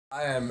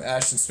I am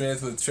Ashton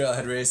Smith with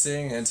Trailhead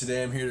Racing, and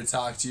today I'm here to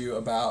talk to you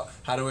about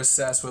how to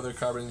assess whether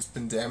carbon's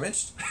been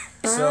damaged.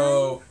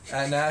 So,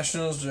 at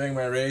Nationals during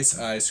my race,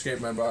 I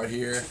scraped my bar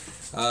here,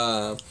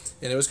 and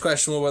it was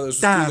questionable whether it was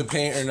through the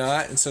paint or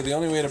not, and so the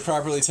only way to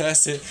properly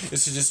test it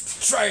is to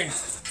just try and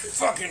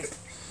fucking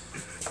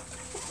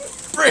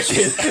break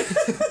it.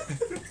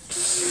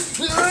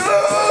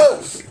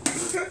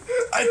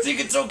 I think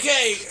it's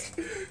okay.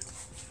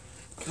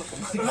 Oh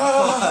my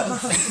god.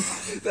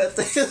 That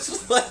thing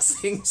is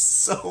flexing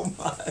so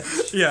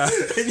much. Yeah.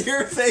 And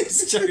your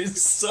face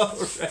turns so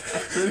red.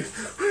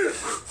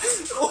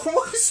 Oh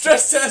my,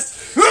 stress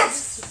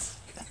test!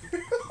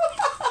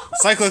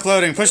 Cyclic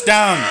loading, push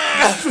down.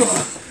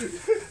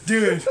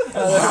 Dude, I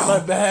left my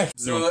back.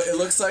 So it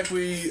looks like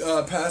we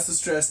passed the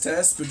stress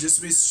test, but just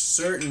to be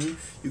certain,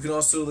 you can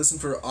also listen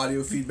for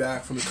audio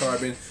feedback from the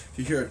carbon. If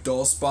you hear a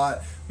dull spot,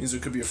 it means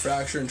there could be a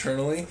fracture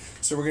internally.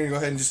 So we're going to go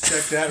ahead and just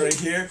check that right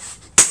here.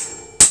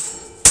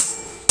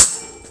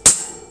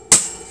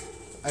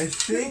 I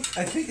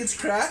think it's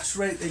cracked,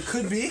 right? It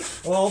could be.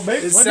 Well,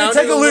 maybe It let me sounded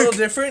take a little look.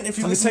 different if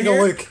you Let me listen take a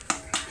here. look.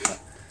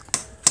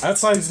 That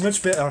sounds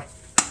much better.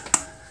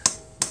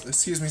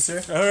 Excuse me,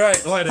 sir. All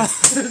right, light it.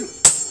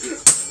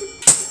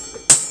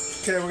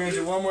 Okay, we're gonna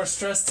do one more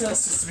stress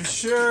test just to be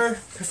sure.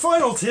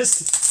 Final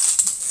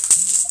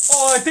test.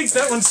 Oh, I think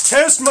that one's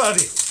test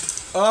muddy.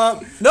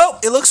 Nope,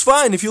 it looks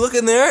fine. If you look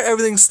in there,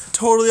 everything's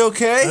totally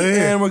okay,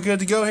 Hey. and we're good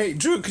to go. Hey,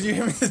 Drew, could you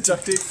hand me the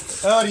duct tape?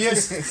 Oh,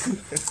 yes.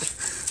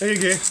 There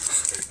you go.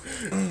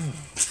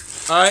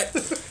 Alright,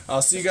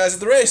 I'll see you guys at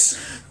the race.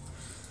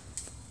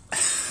 I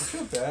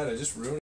feel bad, I just ruined